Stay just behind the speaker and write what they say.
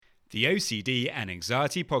The OCD and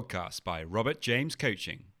Anxiety Podcast by Robert James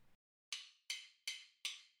Coaching.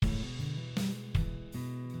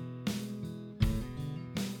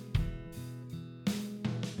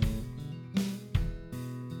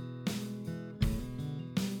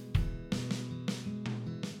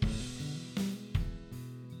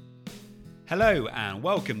 Hello and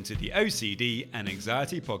welcome to the OCD and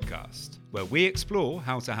Anxiety Podcast, where we explore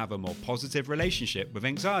how to have a more positive relationship with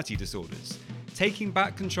anxiety disorders, taking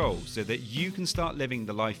back control so that you can start living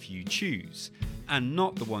the life you choose and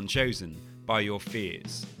not the one chosen by your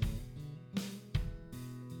fears.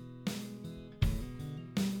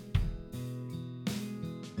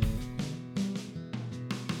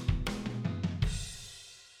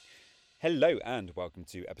 Hello and welcome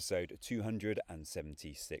to episode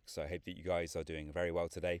 276. I hope that you guys are doing very well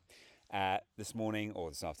today. This morning or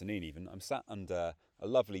this afternoon even, I'm sat under a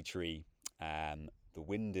lovely tree. The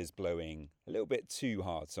wind is blowing a little bit too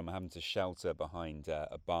hard, so I'm having to shelter behind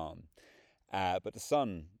a barn. But the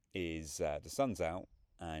sun's out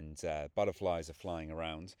and butterflies are flying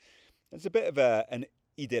around. It's a bit of an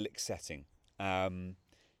idyllic setting. It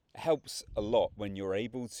helps a lot when you're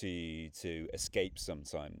able to escape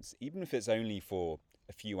sometimes, even if it's only for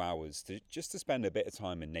a few hours, just to spend a bit of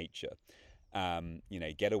time in nature.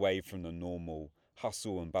 Get away from the normal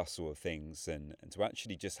hustle and bustle of things and to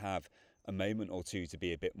actually just have a moment or two to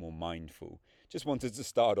be a bit more mindful. Just wanted to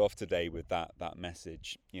start off today with that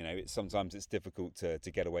message. Sometimes it's difficult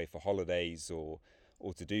to get away for holidays or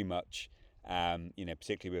to do much,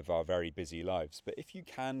 particularly with our very busy lives. But if you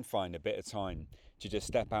can find a bit of time to just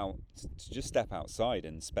step outside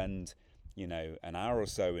and spend, an hour or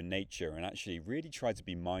so in nature and actually really try to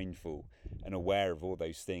be mindful and aware of all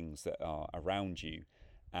those things that are around you,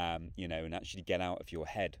 and actually get out of your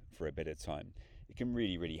head for a bit of time, it can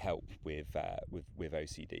really, really help with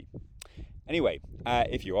OCD. Anyway,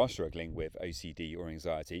 if you are struggling with OCD or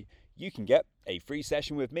anxiety, you can get a free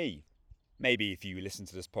session with me. Maybe if you listen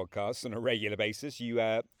to this podcast on a regular basis, you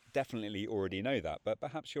definitely already know that, but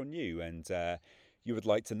perhaps you're new and you would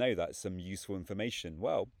like to know that some useful information.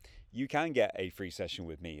 Well, you can get a free session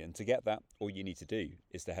with me, and to get that, all you need to do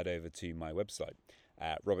is to head over to my website,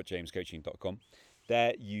 robertjamescoaching.com.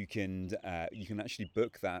 There you can actually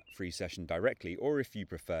book that free session directly, or if you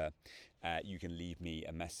prefer, you can leave me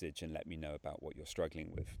a message and let me know about what you're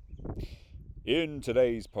struggling with. In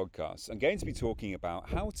today's podcast, I'm going to be talking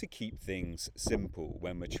about how to keep things simple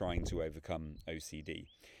when we're trying to overcome OCD.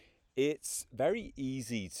 It's very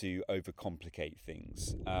easy to overcomplicate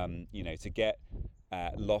things, to get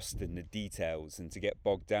lost in the details and to get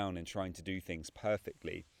bogged down in trying to do things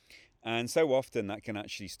perfectly. And so often that can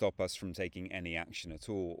actually stop us from taking any action at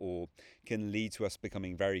all, or can lead to us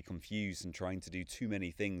becoming very confused and trying to do too many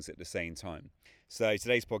things at the same time. So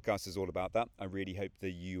today's podcast is all about that. I really hope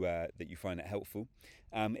that you find it helpful.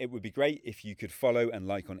 It would be great if you could follow and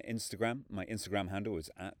like on Instagram. My Instagram handle is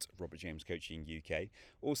at robertjamescoachinguk.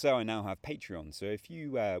 Also, I now have Patreon. So if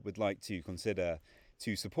you would like to consider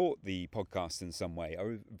to support the podcast in some way, I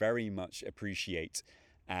would very much appreciate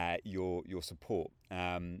your support.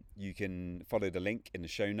 You can follow the link in the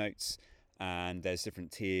show notes, and there's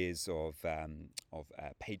different tiers of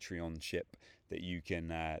Patreonship that you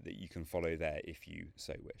can follow there if you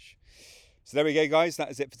so wish. So there we go, guys. That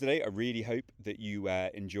is it for today. I really hope that you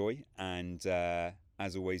enjoy, and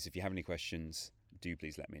as always, if you have any questions, do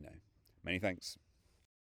please let me know. Many thanks.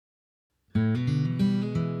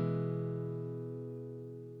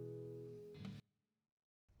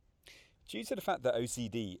 Due to the fact that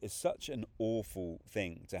OCD is such an awful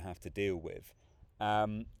thing to have to deal with,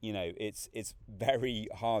 it's very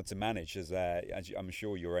hard to manage, as I'm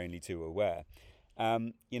sure you're only too aware.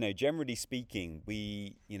 Generally speaking,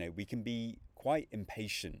 we can be quite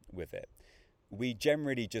impatient with it. We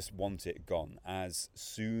generally just want it gone as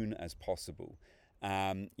soon as possible.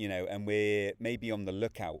 And we're maybe on the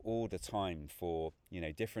lookout all the time for,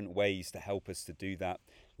 different ways to help us to do that,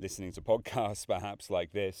 listening to podcasts perhaps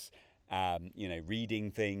like this,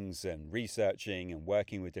 reading things and researching and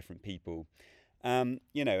working with different people, and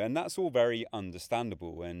that's all very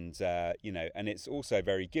understandable. And it's also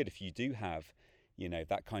very good if you do have,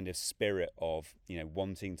 that kind of spirit of,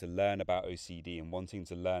 wanting to learn about OCD and wanting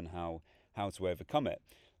to learn how to overcome it.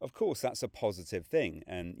 Of course, that's a positive thing.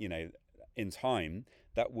 And, in time,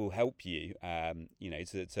 that will help you,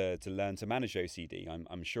 to learn to manage OCD.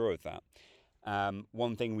 I'm sure of that.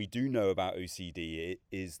 One thing we do know about OCD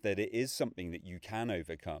is that it is something that you can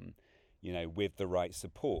overcome, with the right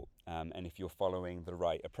support, and if you're following the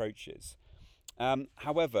right approaches.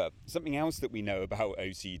 However, something else that we know about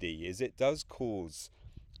OCD is it does cause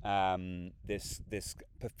this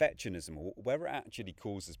perfectionism, or whether it actually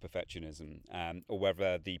causes perfectionism, or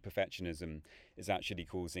whether the perfectionism is actually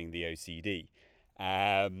causing the OCD.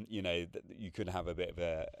 You could have a bit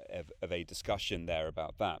of a discussion there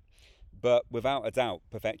about that. But without a doubt,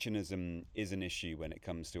 perfectionism is an issue when it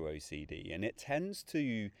comes to OCD, and it tends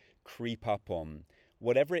to creep up on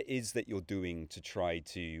whatever it is that you're doing to try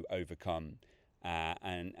to overcome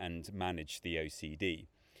and manage the OCD.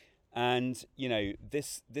 And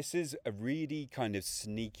this is a really kind of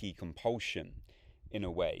sneaky compulsion in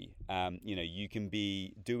a way. You can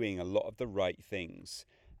be doing a lot of the right things,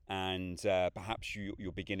 and perhaps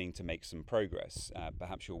you're beginning to make some progress.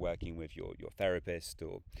 Perhaps you're working with your therapist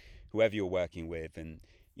or whoever you're working with, and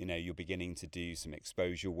you're beginning to do some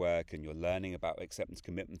exposure work, and you're learning about acceptance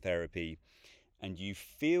commitment therapy, and you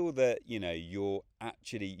feel that you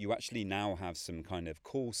actually now have some kind of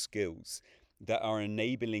core skills that are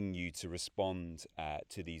enabling you to respond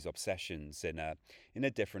to these obsessions in a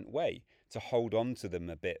different way, to hold on to them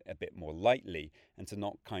a bit more lightly, and to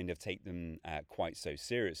not kind of take them quite so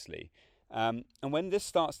seriously. And when this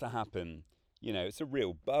starts to happen, it's a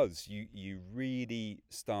real buzz. You really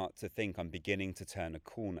start to think, I'm beginning to turn a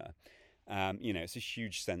corner. It's a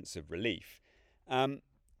huge sense of relief.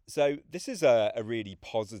 So this is a really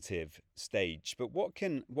positive stage. But what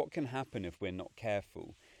can happen if we're not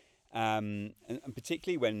careful? And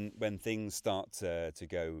particularly when things start to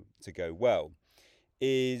go well,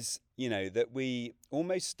 is that we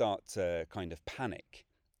almost start to kind of panic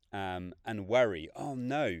and worry. Oh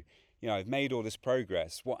no, I've made all this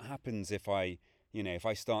progress. What happens if I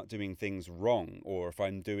start doing things wrong, or if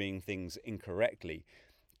I'm doing things incorrectly?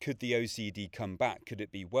 Could the OCD come back? Could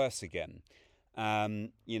it be worse again?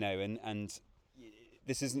 And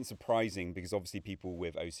this isn't surprising, because obviously people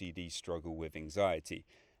with OCD struggle with anxiety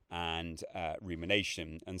and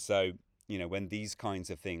rumination, and so when these kinds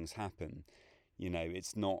of things happen,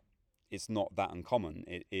 it's not that uncommon.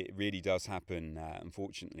 It really does happen,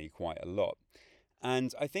 unfortunately, quite a lot.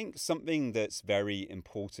 And I think something that's very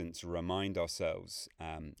important to remind ourselves,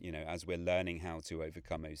 as we're learning how to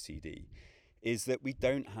overcome OCD, is that we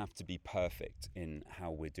don't have to be perfect in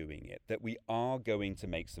how we're doing it, that we are going to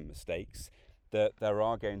make some mistakes, that there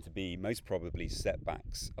are going to be most probably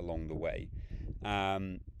setbacks along the way.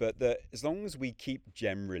 But that as long as we keep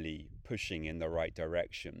generally pushing in the right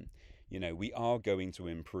direction, we are going to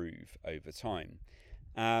improve over time.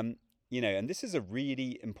 And this is a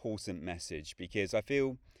really important message, because I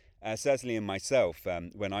feel, certainly in myself,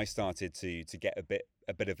 when I started to get a bit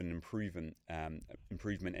of an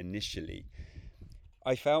improvement initially,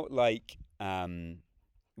 I felt like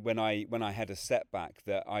when I had a setback,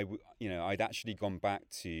 that I'd actually gone back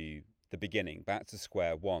to the beginning, back to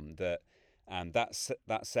square one. That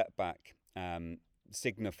setback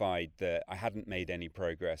signified that I hadn't made any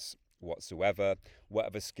progress whatsoever.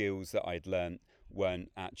 Whatever skills that I'd learned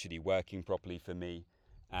weren't actually working properly for me.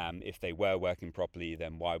 If they were working properly,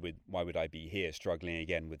 then why would I be here struggling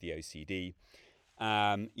again with the OCD?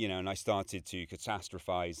 And I started to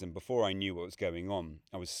catastrophize, and before I knew what was going on,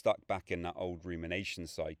 I was stuck back in that old rumination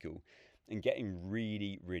cycle, and getting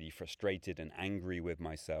really, really frustrated and angry with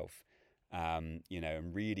myself. And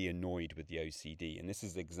really annoyed with the OCD. And this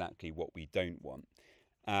is exactly what we don't want.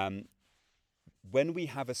 When we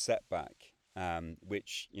have a setback,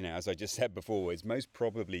 which, as I just said before, is most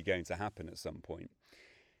probably going to happen at some point,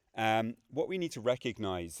 what we need to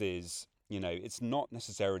recognize is, it's not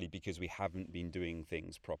necessarily because we haven't been doing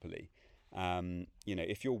things properly.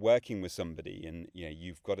 If you're working with somebody and,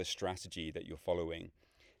 you've got a strategy that you're following,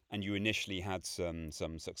 and you initially had some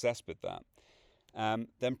success with that,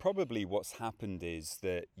 then probably what's happened is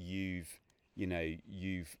that you've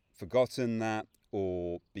forgotten that,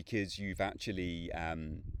 or because you've actually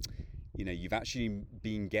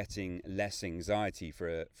been getting less anxiety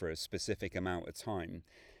for a specific amount of time.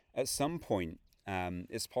 At some point,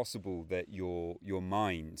 it's possible that your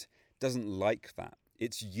mind doesn't like that.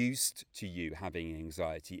 It's used to you having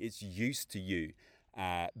anxiety. It's used to you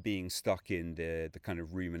being stuck in the kind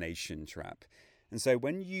of rumination trap. And so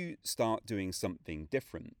when you start doing something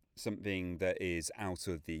different, something that is out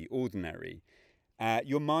of the ordinary,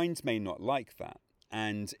 your mind may not like that.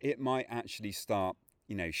 And it might actually start,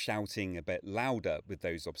 shouting a bit louder with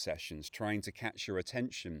those obsessions, trying to catch your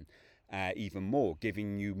attention even more,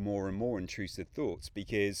 giving you more and more intrusive thoughts,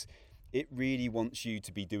 because it really wants you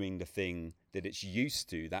to be doing the thing that it's used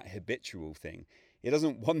to, that habitual thing. It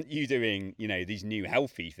doesn't want you doing, these new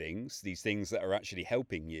healthy things, these things that are actually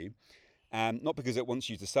helping you. Not because it wants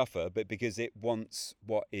you to suffer, but because it wants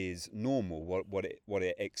what is normal, what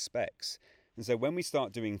it expects. And so when we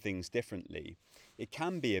start doing things differently, it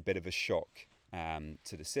can be a bit of a shock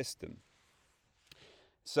to the system.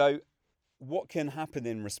 So what can happen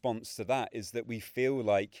in response to that is that we feel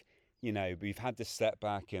like, we've had this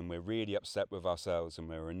setback and we're really upset with ourselves and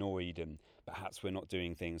we're annoyed and perhaps we're not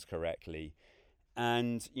doing things correctly.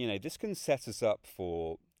 And, this can set us up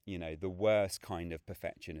for, the worst kind of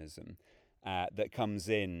perfectionism that comes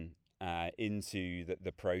into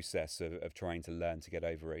the process of trying to learn to get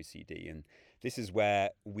over OCD. And this is where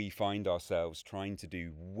we find ourselves trying to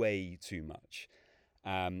do way too much.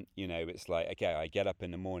 It's like, okay, I get up in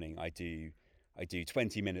the morning, I do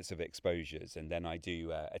 20 minutes of exposures, and then I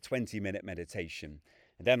do a 20-minute meditation,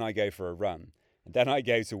 and then I go for a run, and then I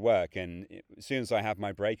go to work, and as soon as I have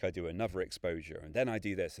my break, I do another exposure, and then I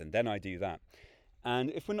do this, and then I do that.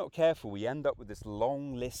 And if we're not careful, we end up with this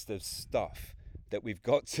long list of stuff that we've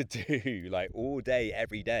got to do, like all day,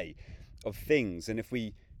 every day, of things. And if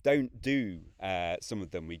we don't do some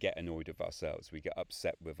of them, we get annoyed with ourselves, we get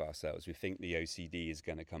upset with ourselves, we think the OCD is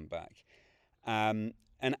going to come back. And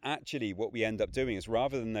actually what we end up doing is,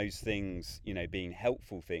 rather than those things, being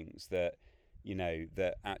helpful things that,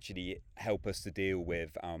 that actually help us to deal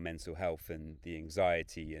with our mental health and the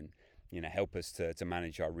anxiety and, help us to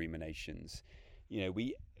manage our ruminations,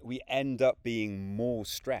 we end up being more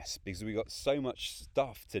stressed because we got so much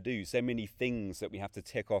stuff to do, so many things that we have to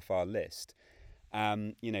tick off our list,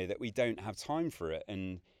 that we don't have time for it.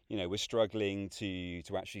 And, we're struggling to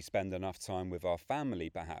actually spend enough time with our family,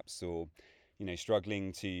 perhaps, or,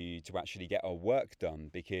 struggling to actually get our work done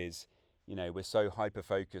because, we're so hyper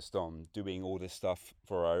focused on doing all this stuff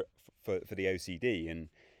for the OCD. And,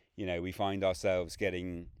 we find ourselves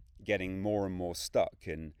getting more and more stuck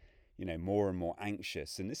and, more and more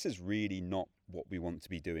anxious. And this is really not what we want to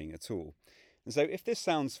be doing at all. And so if this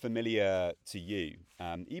sounds familiar to you,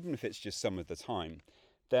 even if it's just some of the time,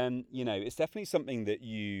 then, it's definitely something that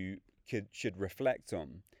you should reflect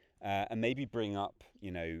on and maybe bring up,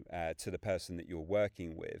 to the person that you're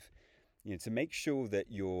working with, to make sure that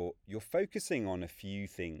you're focusing on a few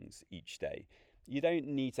things each day. You don't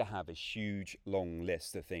need to have a huge, long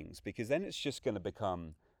list of things because then it's just going to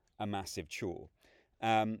become a massive chore.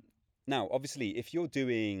 Now, obviously, if you're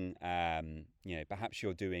doing, perhaps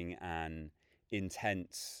you're doing an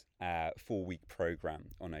intense 4-week program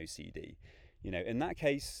on OCD, in that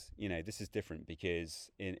case, this is different because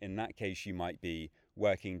in that case, you might be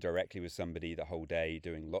working directly with somebody the whole day,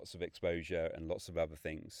 doing lots of exposure and lots of other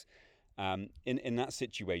things. In that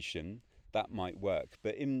situation, that might work.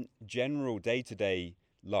 But in general day-to-day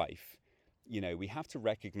life, we have to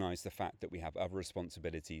recognize the fact that we have other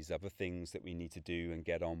responsibilities, other things that we need to do and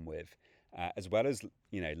get on with, as well as,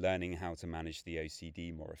 learning how to manage the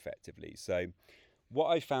OCD more effectively. So what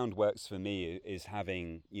I found works for me is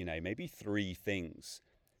having, maybe 3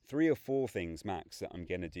 or 4 things max that I'm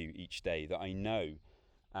going to do each day that I know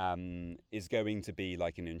is going to be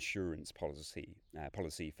like an insurance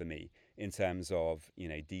policy for me in terms of,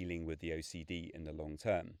 dealing with the OCD in the long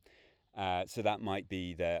term. So that might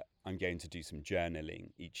be that I'm going to do some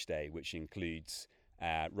journaling each day, which includes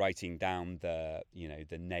writing down the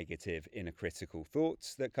negative inner critical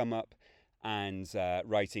thoughts that come up and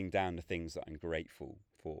writing down the things that I'm grateful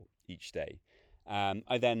for each day.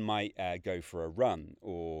 I then might go for a run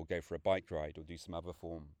or go for a bike ride or do some other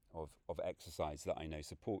form of exercise that I know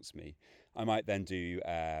supports me. I might then do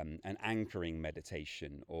an anchoring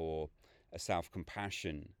meditation or a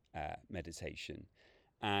self-compassion meditation.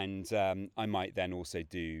 And I might then also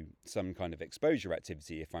do some kind of exposure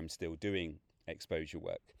activity if I'm still doing exposure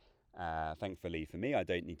work. Thankfully for me, I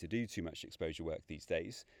don't need to do too much exposure work these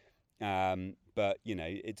days. But,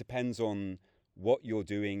 it depends on what you're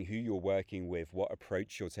doing, who you're working with, what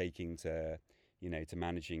approach you're taking to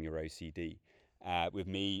managing your OCD. With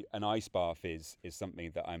me, an ice bath is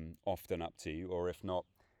something that I'm often up to, or if not,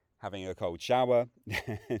 having a cold shower.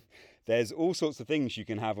 There's all sorts of things you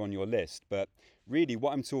can have on your list, but really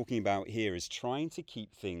what I'm talking about here is trying to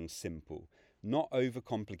keep things simple, not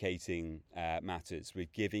overcomplicating matters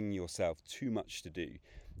with giving yourself too much to do,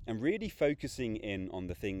 and really focusing in on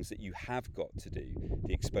the things that you have got to do,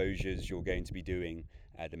 the exposures you're going to be doing,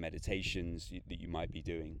 the meditations that you might be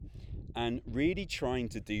doing, and really trying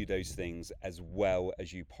to do those things as well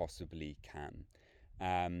as you possibly can.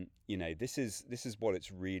 This is what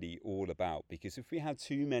it's really all about, because if we have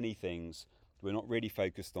too many things, we're not really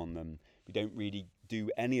focused on them, we don't really do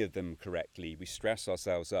any of them correctly, we stress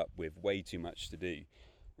ourselves up with way too much to do.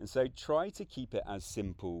 And so try to keep it as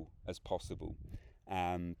simple as possible.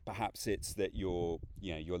 Perhaps it's that you're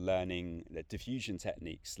learning the diffusion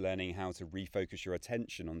techniques, learning how to refocus your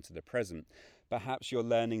attention onto the present. Perhaps you're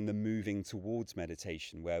learning the moving towards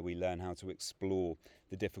meditation, where we learn how to explore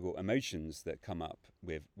the difficult emotions that come up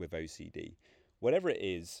with OCD. whatever it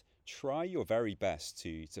is, try your very best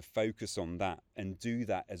to focus on that and do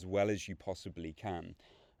that as well as you possibly can.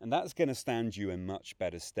 And that's going to stand you in much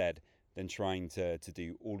better stead than trying to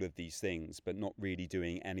do all of these things, but not really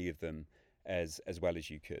doing any of them as well as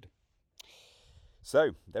you could.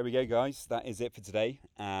 So there we go, guys. That is it for today.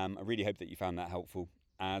 I really hope that you found that helpful.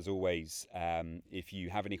 As always, if you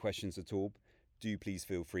have any questions at all, do please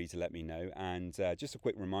feel free to let me know. And just a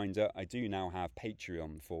quick reminder, I do now have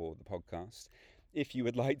Patreon for the podcast. If you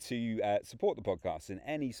would like to support the podcast in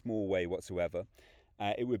any small way whatsoever,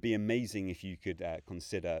 it would be amazing if you could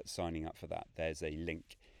consider signing up for that. There's a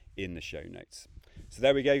link in the show notes. So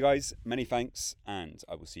there we go, guys. Many thanks, and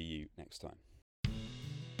I will see you next time.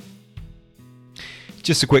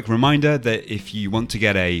 Just a quick reminder that if you want to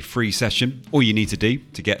get a free session, all you need to do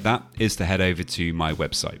to get that is to head over to my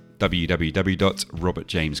website,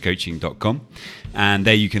 www.robertjamescoaching.com, and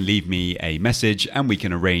there you can leave me a message and we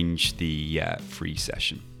can arrange the free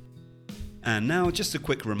session. And now just a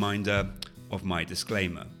quick reminder of my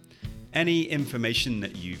disclaimer. Any information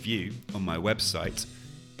that you view on my website,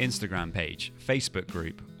 Instagram page, Facebook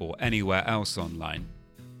group, or anywhere else online,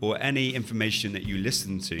 or any information that you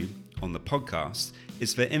listen to on the podcast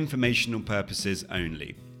is for informational purposes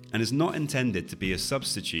only and is not intended to be a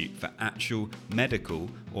substitute for actual medical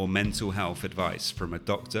or mental health advice from a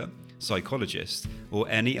doctor, psychologist, or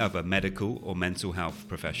any other medical or mental health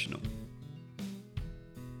professional.